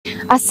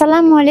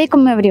Assalamu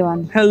Alaikum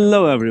everyone.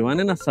 Hello everyone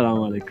and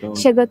Assalamu Alaikum.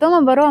 স্বাগতম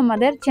আবারো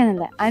আমাদের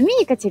চ্যানেলে। আমি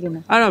Ekaterina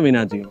আর আমি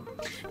Nazim।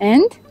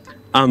 And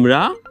আমরা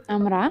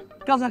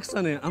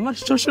Kazakhstan. আমার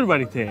শ্বশুর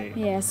বাড়িতে।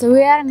 Yes,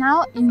 we are now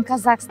in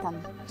Kazakhstan.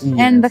 Yes.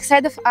 And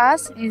backside of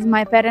us is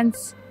my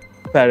parents'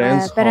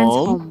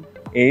 home.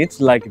 It's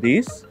like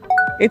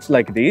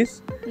this.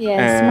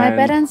 Yes, my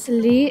parents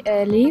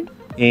live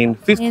in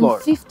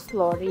fifth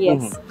floor.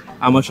 Yes.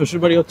 আমার শ্বশুর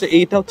বাড়ি হচ্ছে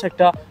এইটা হচ্ছে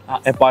একটা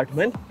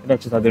অ্যাপার্টমেন্ট, এটা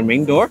হচ্ছে তাদের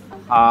মেইন ডোর,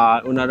 আর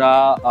ওনারা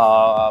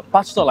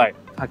 5 তলায়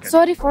থাকে।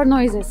 Sorry for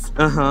noises.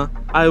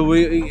 আর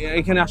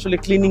এখানে আসলে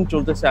ক্লিনিং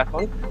চলতেছে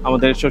এখন,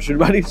 আমাদের শ্বশুর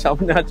বাড়ির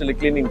সামনে আসলে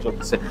ক্লিনিং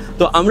চলতেছে।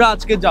 তো আমরা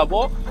আজকে যাব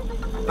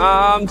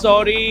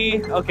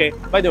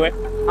বাই দ্য ওয়ে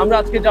আমরা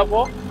আজকে যাব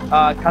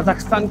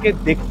কাজাখস্তানকে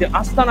দেখতে,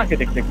 আস্তানাকে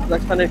দেখতে।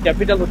 কাজাখস্তানের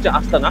ক্যাপিটাল হচ্ছে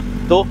আস্তানা।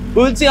 তো we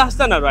will see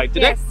Astana right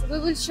today. Yes, we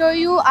will show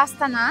you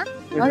Astana.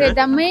 Okay,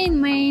 the main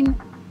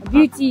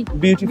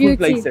beautiful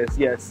places.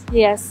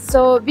 Yes, so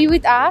be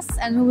with us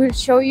and we will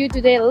show you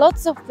today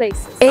lots of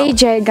places. এই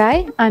জায়গায়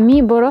আমি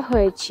বড়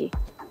হয়েছি।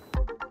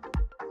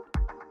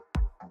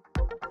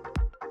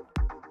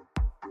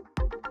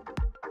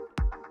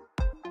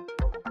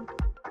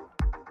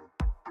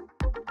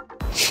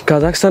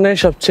 কাজাখস্তানের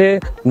সবচেয়ে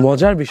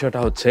মজার বিষয়টা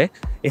হচ্ছে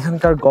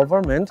এখানকার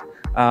গভর্নমেন্ট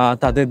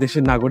তাদের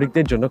দেশের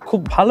নাগরিকদের জন্য খুব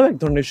ভালো এক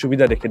ধরনের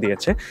সুবিধা রেখে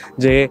দিয়েছে,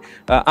 যে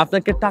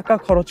আপনাকে টাকা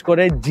খরচ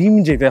করে জিম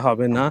যেতে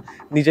হবে না,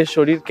 নিজের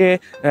শরীরকে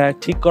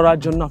ঠিক করার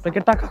জন্য আপনাকে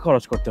টাকা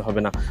খরচ করতে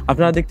হবে না।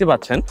 আপনারা দেখতে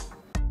পাচ্ছেন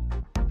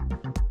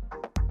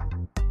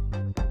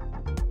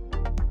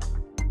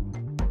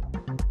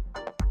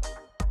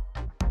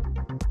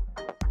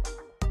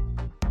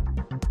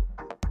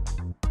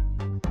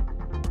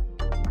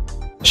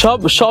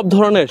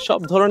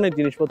সব ধরনের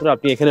জিনিসপত্র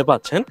আপনি এখানে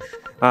পাচ্ছেন,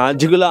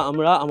 যেগুলো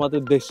আমরা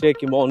আমাদের দেশে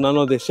কিংবা অন্যান্য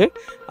দেশে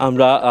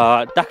আমরা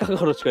টাকা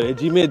খরচ করে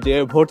জিমে যে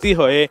ভর্তি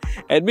হয়ে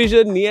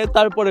অ্যাডমিশন নিয়ে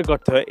তারপরে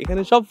করতে হয়,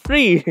 এখানে সব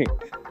ফ্রি।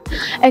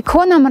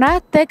 এখন আমরা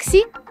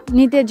ট্যাক্সি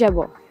নিতে যাব।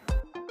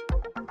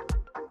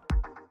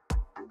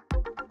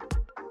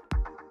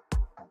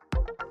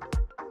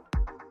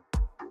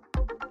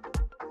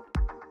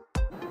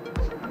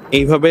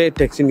 এইভাবে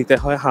ট্যাক্সি নিতে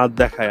হয় হাত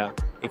দেখায়া।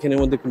 এখানের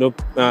মধ্যে কোনো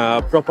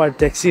প্রপার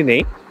ট্যাক্সি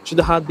নেই,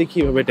 শুধু হাত দেখি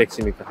এভাবে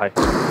ট্যাক্সি নিতে হয়।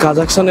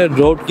 কাজাখস্তানের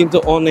রোড কিন্তু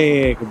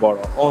অনেক বড়,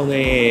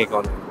 অনেক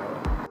বড়।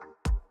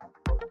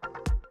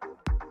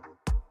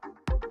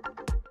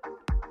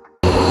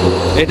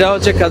 এটা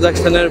হচ্ছে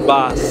কাজাখস্তানের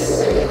বাস,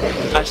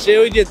 আর সে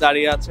ওই যে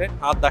দাঁড়িয়ে আছে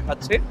হাত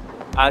দেখাচ্ছে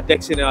আর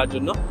ট্যাক্সি নেওয়ার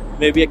জন্য।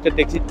 মেবি একটা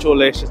ট্যাক্সি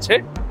চলে এসেছে,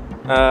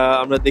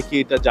 আমরা দেখি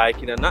এটা যায়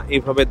কিনা। না,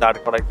 এইভাবে দাঁড়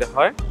করাইতে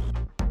হয়।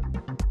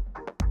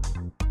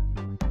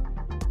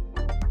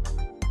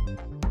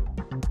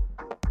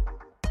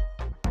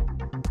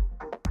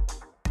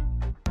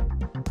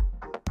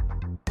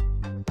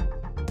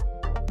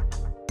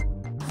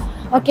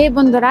 Okay,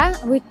 Bondora,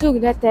 we took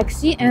the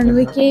taxi and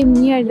we came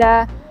near the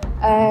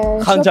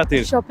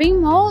shopping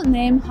mall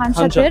named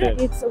Khanchatir.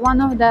 It's one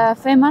of the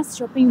famous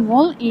shopping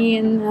mall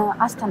in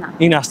Astana.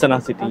 In Astana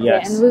city, okay,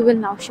 yes. And we will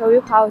now show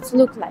you how it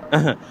looks like.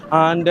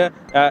 And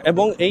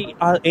এবং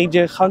এই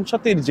যে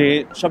খানসাতির যে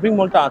shopping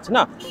মলটা আছে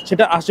না,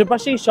 সেটা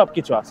আশেপাশেই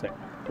সবকিছু আছে,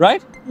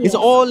 right? Yes. It's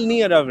all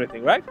near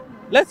everything, right?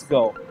 Let's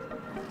go.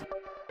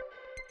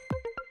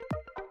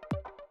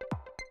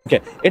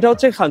 এটা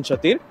হচ্ছে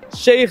খানসাতির,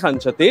 সেই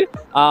খানসাতির।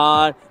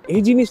 আর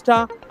এই জিনিসটা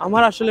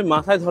আমার আসলে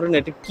মাথায় ধরে না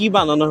এটা কি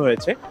বানানো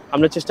হয়েছে,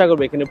 আমরা চেষ্টা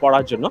করবো এখানে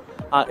পড়ার জন্য।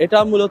 আর এটা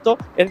মূলত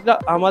এটা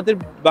আমাদের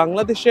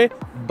বাংলাদেশে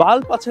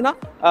বাল্ব আছে না,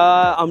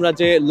 আমরা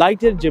যে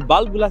লাইটের যে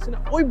বাল্বগুলো আছে না,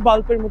 ওই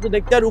বাল্বের মতো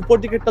দেখতে, আর উপর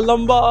দিকে একটা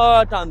লম্বা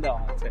টান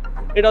দেওয়া আছে।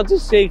 এটা হচ্ছে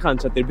সেই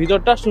খানসাতির,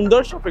 ভিতরটা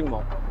সুন্দর শপিং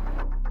মল।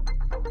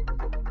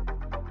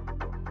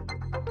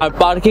 আর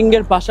পার্কিং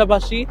এর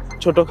পাশাপাশি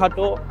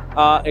ছোটখাটো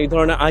এই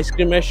ধরনের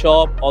আইসক্রিমের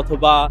শপ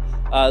অথবা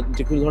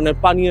যে কোনো ধরনের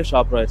পানীয়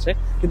শপ রয়েছে।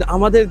 কিন্তু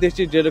আমাদের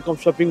দেশে যেরকম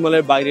শপিং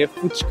মলের বাইরে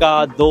ফুচকা,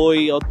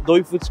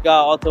 দই ফুচকা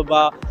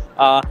অথবা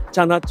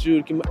চানাচুর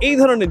কিংবা এই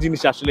ধরনের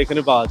জিনিস আসলে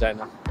এখানে পাওয়া যায়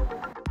না।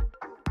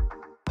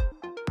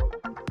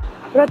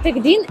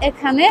 প্রত্যেকদিন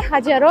এখানে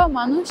হাজারো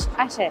মানুষ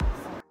আসে।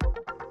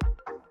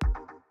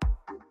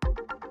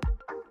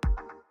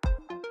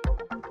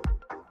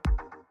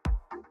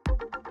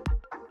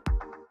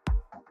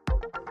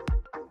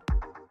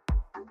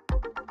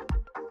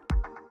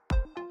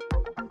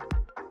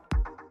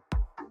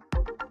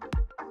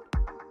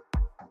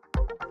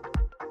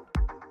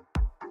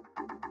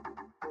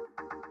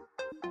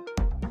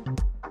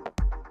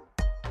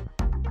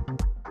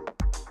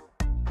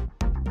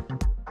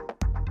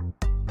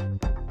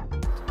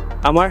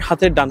 আমার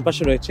হাতের ডান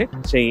পাশে রয়েছে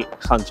সেই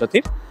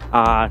খানসাতির,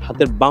 আর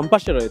হাতের বাম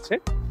পাশে রয়েছে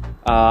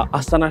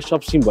আস্তানার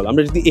সব সিম্বল।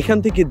 আমরা যদি এখান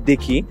থেকে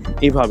দেখি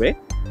এইভাবে,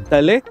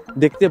 তাহলে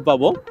দেখতে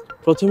পাবো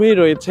প্রথমেই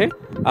রয়েছে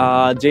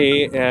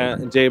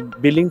যে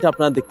বিল্ডিংটা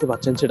আপনারা দেখতে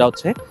পাচ্ছেন, সেটা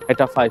হচ্ছে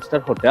একটা 5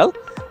 স্টার হোটেল।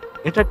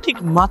 এটা ঠিক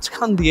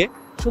মাঝখান দিয়ে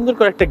সুন্দর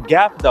করে একটা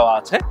গ্যাপ দেওয়া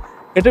আছে।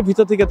 এটার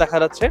ভিতর থেকে দেখা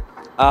যাচ্ছে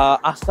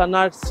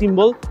আস্তানার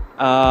সিম্বল।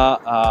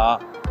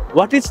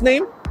 What is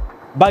name?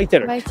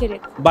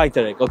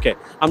 বাইতেরেক। ওকে,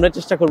 আমরা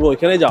চেষ্টা করব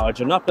ওইখানে যাওয়ার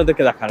জন্য,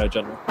 আপনাদেরকে দেখানোর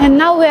জন্য। And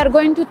now we are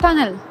going to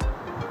tunnel.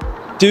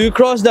 Do you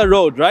cross the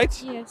road, right?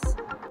 Yes.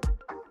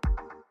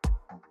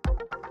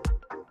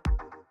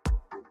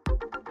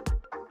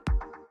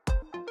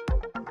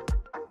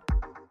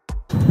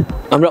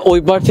 আমরা ওই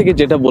পার থেকে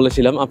যেটা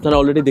বলেছিলাম আপনারা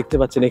অলরেডি দেখতে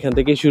পাচ্ছেন এখান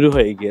থেকে শুরু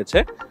হয়ে গিয়েছে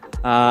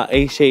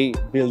এই সেই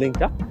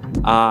বিল্ডিংটা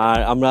আর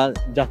আমরা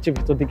যাচ্ছি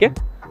ভিতর দিকে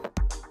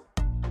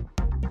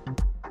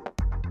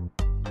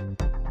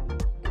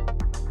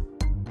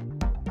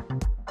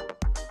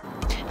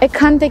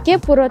এখান থেকে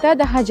পুরোটা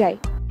দেখা যায়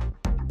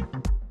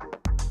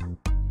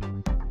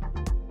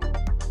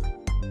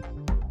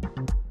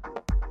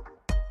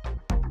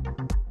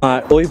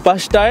আর ওই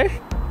পাশটায়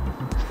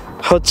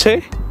হচ্ছে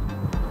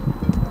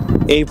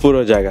এই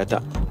পুরো জায়গাটা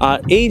আর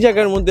এই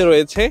জায়গার মধ্যে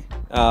রয়েছে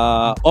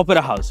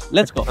অপেরা হাউস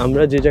লেটস গো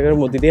আমরা যে জায়গার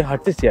মধ্যে দিয়ে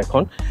হাঁটতেছি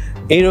এখন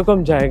এইরকম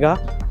জায়গা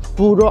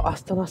পুরো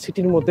আস্তানা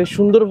সিটির মধ্যে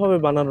সুন্দরভাবে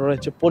বানানো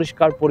রয়েছে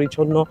পরিষ্কার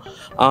পরিচ্ছন্ন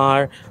আর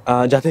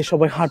যাতে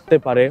সবাই হাঁটতে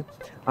পারে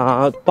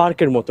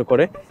পার্কের মতো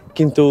করে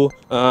কিন্তু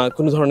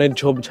কোনো ধরনের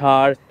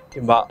ঝোপঝাড়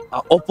কিংবা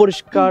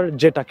অপরিষ্কার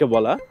যেটাকে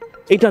বলা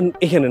এটা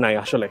এখানে নাই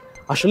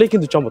আসলে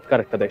কিন্তু চমৎকার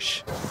একটা দেশ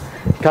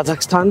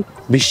কাজাখস্তান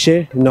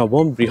বিশ্বের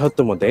 9ম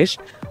বৃহত্তম দেশ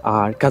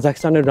আর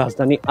কাজাখস্তানের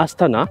রাজধানী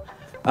আস্তানা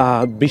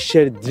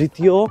বিশ্বের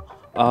দ্বিতীয়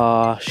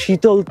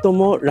শীতলতম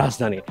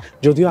রাজধানী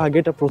যদিও আগে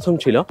এটা প্রথম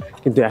ছিল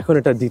কিন্তু এখন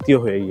এটা দ্বিতীয়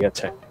হয়ে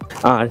গিয়েছে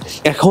আর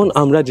এখন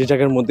আমরা যে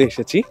জায়গার মধ্যে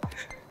এসেছি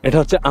এটা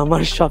হচ্ছে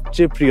আমার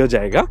সবচেয়ে প্রিয়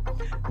জায়গা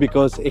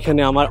বিকজ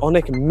এখানে আমার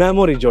অনেক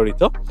মেমোরি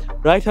জড়িত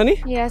রাইট হানি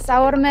ইয়েস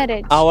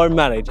আওয়ার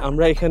ম্যারেজ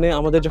আমরা এখানে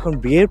আমাদের যখন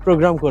বিয়ের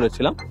প্রোগ্রাম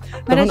করেছিলাম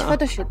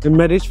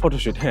ম্যারেজ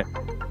ফটোশুট হ্যাঁ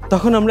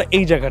তখন আমরা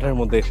এই জায়গাটার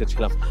মধ্যে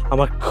এসেছিলাম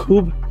আমার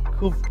খুব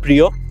খুব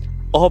প্রিয়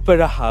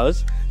অপেরা হাউস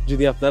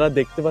যদি আপনারা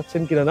দেখতে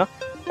পাচ্ছেন কিনা না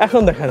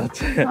এখন দেখা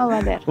যাচ্ছে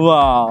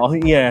ওয়াও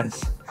ইয়েস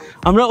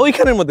আমরা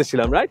ওইখানের মধ্যে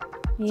ছিলাম রাইট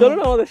চলুন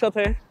আমাদের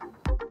সাথে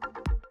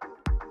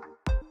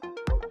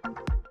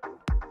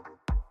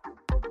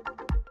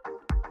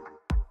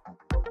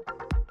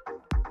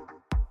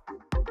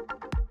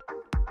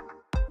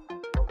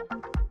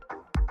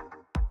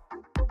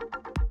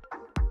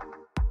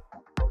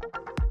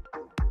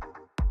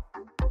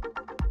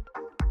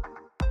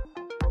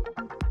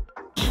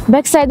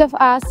Back side of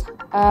us,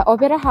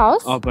 Opera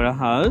House. Opera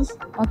House.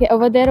 Okay,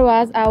 over there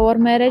was our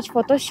marriage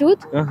photo shoot.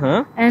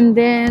 And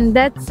then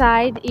that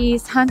side is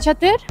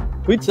Hanchatir.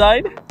 Which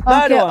side?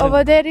 That okay, one.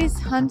 Over there is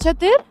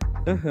Hanchatir.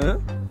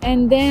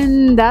 And then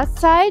that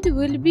side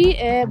will be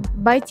a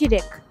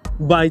Baitirek.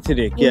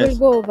 Baitirek, yes. We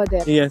will go over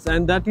there. Yes,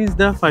 and that is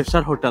the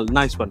 5-star hotel.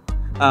 Nice one.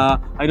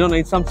 I don't know,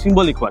 it's some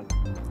symbolic one.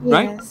 Yes.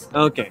 Right?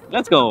 Okay,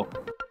 let's go.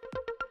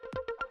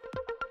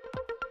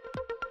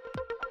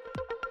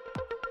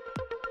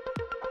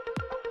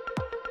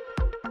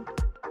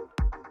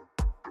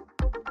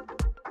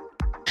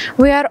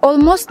 We are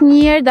almost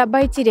near the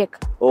Baitirek.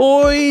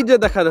 ওই যে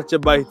দেখা যাচ্ছে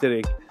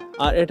বাইতেরেক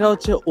আর এটা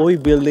হচ্ছে ওই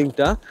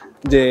বিল্ডিংটা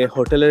যে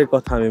হোটেলের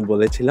কথা আমি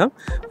বলেছিলাম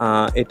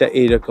এটা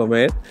এই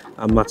রকমের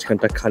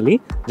মাঝখানটা খালি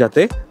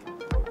যাতে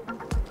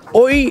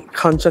ওই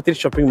খানসাতির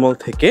শপিং মল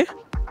থেকে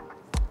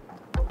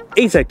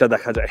এই সাইডটা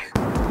দেখা যায়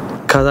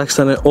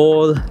কাজাখস্তানের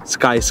অল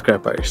স্কাই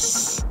স্ক্র্যাপার্স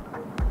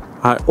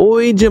আর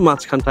ওই যে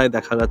মাঝখানটায়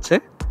দেখা যাচ্ছে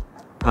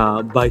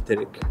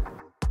বাইতেরেক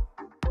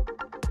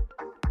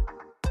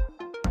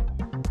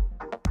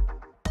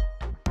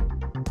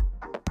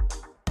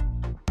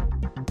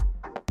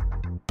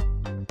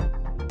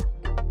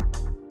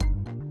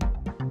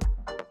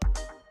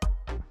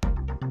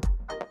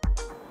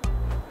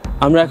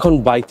আমরা এখন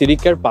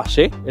বাইতেরিকার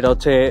পাশে এটা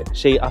হচ্ছে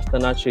সেই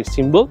আস্তানার সেই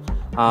সিম্বল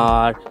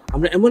আর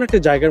আমরা এমন একটা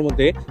জায়গার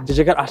মধ্যে যে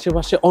জায়গার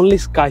আশেপাশে only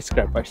sky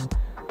স্ক্র্যাপার্স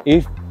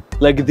if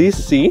like this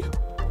C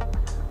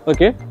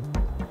ওকে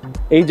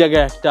এই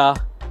জায়গায় একটা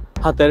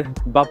হাতের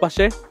বাঁ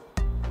পাশে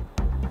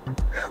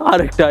আর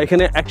একটা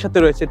এখানে একসাথে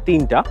রয়েছে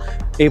 3টা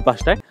এই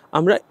পাশটায়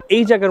আমরা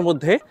এই জায়গার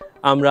মধ্যে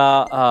আমরা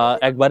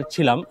একবার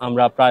ছিলাম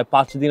আমরা প্রায়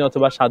 5 দিন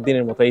অথবা 7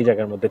 দিনের মতো এই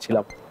জায়গার মধ্যে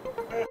ছিলাম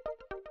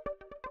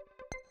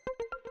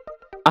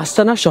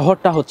আস্তানা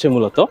শহরটা হচ্ছে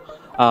মূলত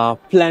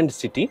প্ল্যান্ড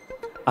সিটি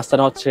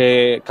আস্তানা হচ্ছে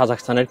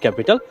কাজাখস্তানের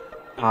ক্যাপিটাল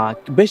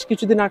বেশ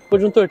কিছুদিন আগ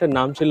পর্যন্ত এটার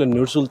নাম ছিল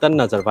নূর সুলতান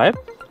নাজারবায়েভ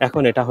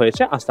এখন এটা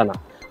হয়েছে আস্তানা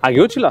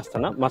আগেও ছিল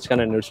আস্তানা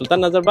মাঝখানে নূর সুলতান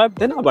নাজারবায়েভ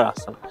দেন আবার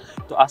আস্তানা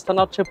তো আস্তানা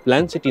হচ্ছে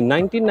প্ল্যান্ড সিটি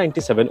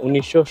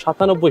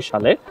 1997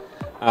 সালে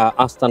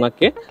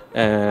আস্তানাকে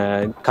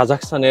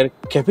কাজাখস্তানের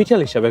ক্যাপিটাল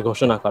হিসেবে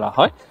ঘোষণা করা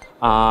হয়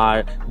আর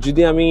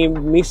যদি আমি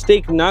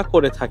মিস্টেক না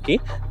করে থাকি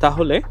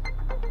তাহলে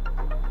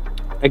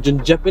একজন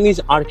জাপানিজ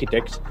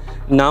আর্কিটেক্ট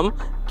নাম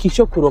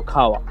কিশো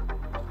কুরোকাওয়া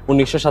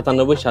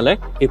 1997 সালে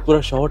এই পুরো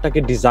শহরটাকে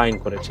ডিজাইন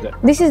করেছিলেন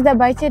This is the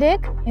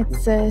Baitirek.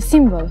 It's a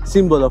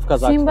symbol of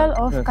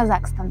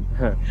Kazakhstan.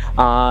 হ্যাঁ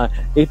আর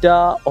এটা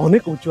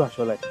অনেক উঁচু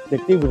আসলে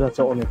দেখতেই বোঝা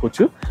যাচ্ছে অনেক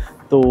উঁচু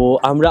তো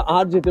আমরা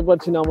আর যেতে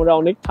পারছি না আমরা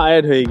অনেক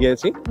টায়ার্ড হয়ে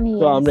গিয়েছি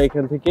তো আমরা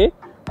এখান থেকে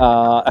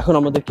এখন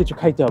আমাদের কিছু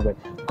খাইতে হবে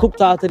খুব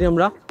তাড়াতাড়ি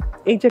আমরা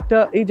এই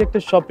যে একটা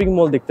শপিং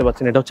মল দেখতে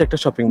পাচ্ছেন এটা হচ্ছে একটা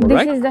shopping mall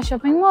right This is the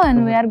shopping mall and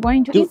we are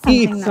going to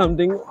eat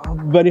something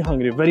very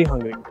hungry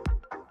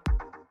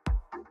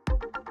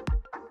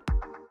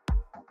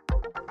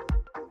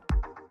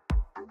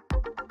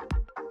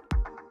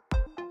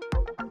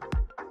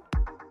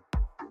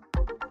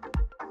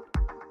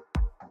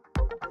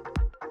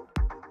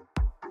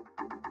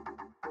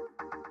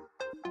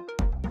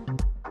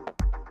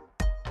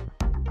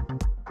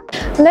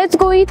Let's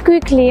go eat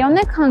quickly. I'm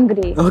not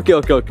hungry. Okay.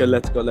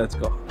 Let's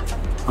go.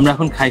 আমরা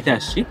এখন খাইতে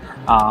আসছি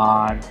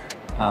আর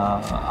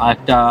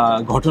একটা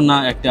ঘটনা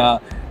একটা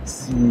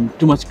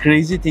too much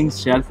crazy things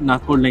share না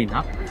করলেই না।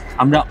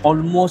 আমরা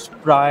অলমোস্ট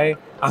প্রায়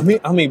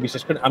আমি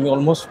বিশেষ করে আমি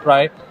অলমোস্ট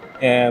প্রায়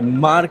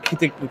মার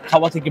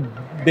খাওয়া থেকে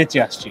বেঁচে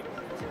আসছি।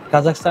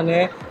 কাজাখস্তানে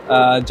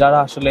যারা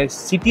আসলে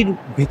সিটির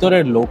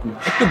ভিতরের লোক না,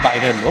 একটু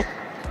বাইরের লোক,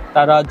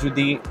 তারা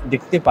যদি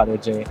দেখতে পারে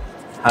যে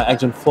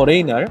একজন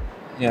ফরেইনার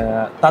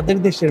তাদের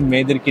দেশের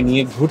মেয়েদেরকে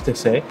নিয়ে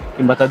ঘুরতেছে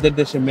কিংবা তাদের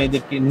দেশের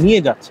মেয়েদেরকে নিয়ে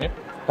যাচ্ছে,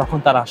 তখন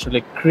তারা আসলে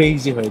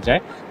ক্রেজি হয়ে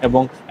যায়।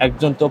 এবং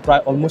একজন তো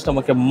প্রায় অলমোস্ট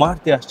আমাকে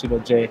মারতে আসছিল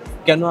যে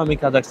কেন আমি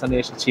কাজাখস্তানে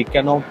এসেছি,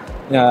 কেন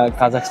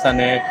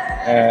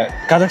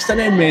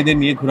কাজাখস্তানের মেয়েদের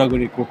নিয়ে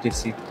ঘোরাঘুরি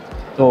করতেছি।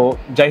 তো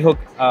যাই হোক,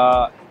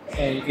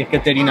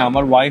 একাতেরিনা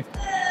আমার ওয়াইফ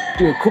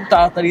খুব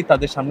তাড়াতাড়ি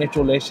তাদের সামনে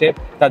চলে এসে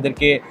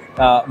তাদেরকে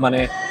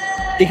মানে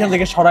এখান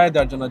থেকে সরায়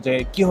দেওয়ার জন্য যে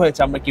কি হয়েছে,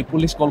 আমরা কি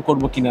পুলিশ কল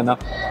করবো কিনা না,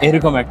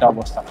 এরকম একটা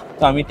অবস্থা।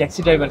 তো আমি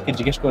ট্যাক্সি ড্রাইভারকে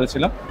জিজ্ঞেস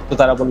করেছিলাম, তো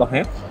তারা বললো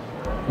হ্যাঁ,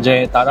 যে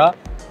তারা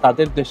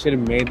তাদের দেশের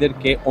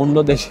মেয়েদেরকে অন্য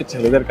দেশের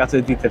ছেলেদের কাছে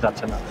দিতে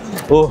চাচ্ছে না।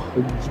 ও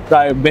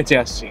প্রায় বেঁচে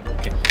আসছি।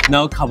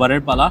 নাও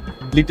খাবারের পালা,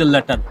 little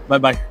letter,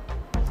 by.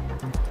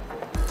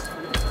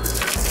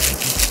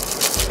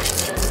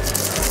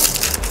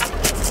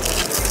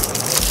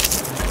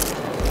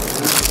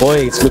 Oh,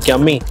 it's look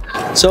yummy.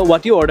 So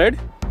what you ordered?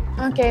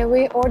 Okay,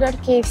 we ordered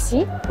KFC.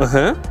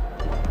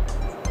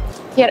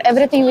 Here,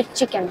 everything with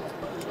chicken.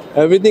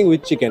 Everything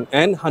with chicken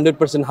and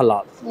 100%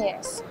 halal.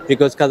 Yes.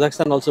 Because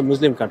Kazakhstan also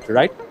Muslim country,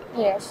 right?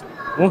 Yes.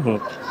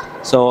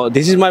 So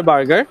this is my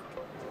burger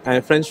and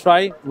French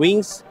fry,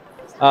 wings,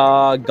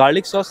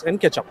 garlic sauce and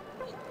ketchup.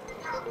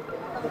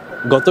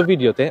 গত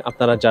ভিডিওতে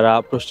আপনারা যারা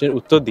প্রশ্নের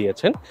উত্তর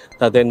দিয়েছেন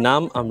তাদের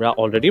নাম আমরা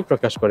অলরেডি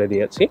প্রকাশ করে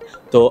দিয়েছি।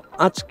 তো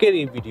আজকের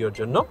এই ভিডিওর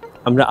জন্য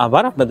আমরা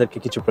আবার আপনাদেরকে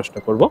কিছু প্রশ্ন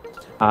করব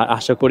আর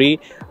আশা করি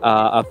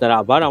আপনারা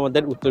আবার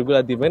আমাদের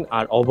উত্তরগুলো দিবেন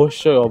আর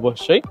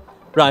অবশ্যই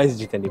প্রাইজ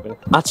জিতে নেবেন।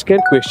 আজকের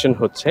কোয়েশ্চেন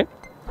হচ্ছে,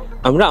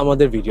 আমরা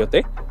আমাদের ভিডিওতে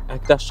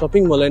একটা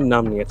শপিং মলের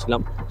নাম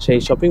নিয়েছিলাম, সেই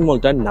শপিং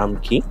মলটার নাম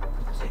কি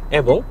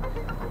এবং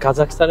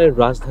কাজাখস্তানের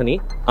রাজধানী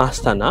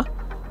আস্তানা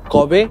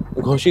কবে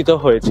ঘোষিত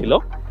হয়েছিল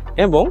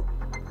এবং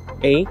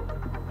এই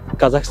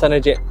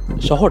কাজাখস্তানের যে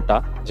শহরটা,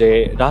 যে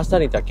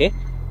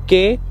রাজধানীটাকে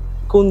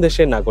কোন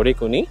দেশের নাগরিক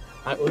উনি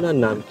আর ওনার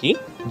নাম কি,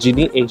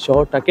 যিনি এই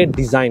শহরটাকে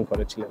ডিজাইন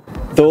করেছিলেন।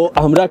 তো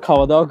আমরা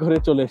খাওয়া দাওয়া করে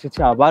চলে এসেছি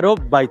আবারও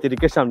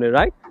বাইতেরিকের সামনে,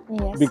 রাইট?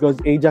 বিকজ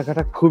এই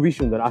জায়গাটা খুবই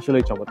সুন্দর,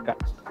 আসলেই চমৎকার।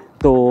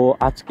 তো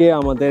আজকে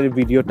আমাদের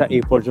ভিডিওটা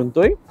এই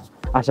পর্যন্তই।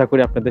 আশা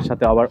করি আপনাদের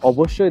সাথে আবার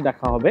অবশ্যই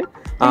দেখা হবে।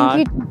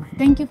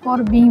 Thank you for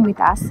being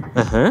with us.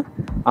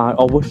 আর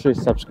অবশ্যই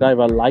সাবস্ক্রাইব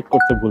আর লাইক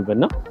করতে ভুলবেন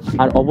না।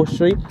 আর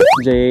অবশ্যই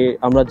যে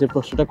আমরা যে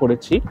প্রশ্নটা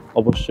করেছি,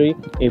 অবশ্যই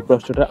এই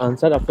প্রশ্নটার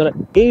আনসার আপনারা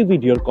এই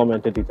ভিডিওর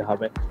কমেন্টে দিতে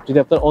হবে। যদি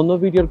আপনারা অন্য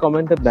ভিডিওর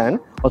কমেন্টে দেন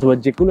অথবা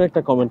যে কোনো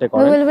একটা কমেন্টে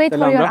করেন,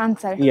 তাহলে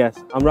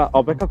আমরা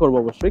অপেক্ষা করব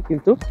অবশ্যই,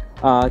 কিন্তু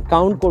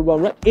কাউন্ট করব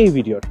আমরা এই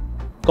ভিডিওর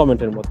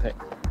কমেন্টের মধ্যে।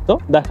 তো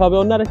দেখা হবে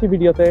অন্য আরেকটি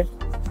ভিডিওতে।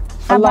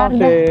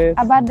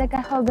 আবার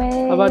দেখা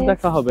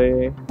হবে।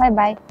 Bye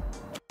bye.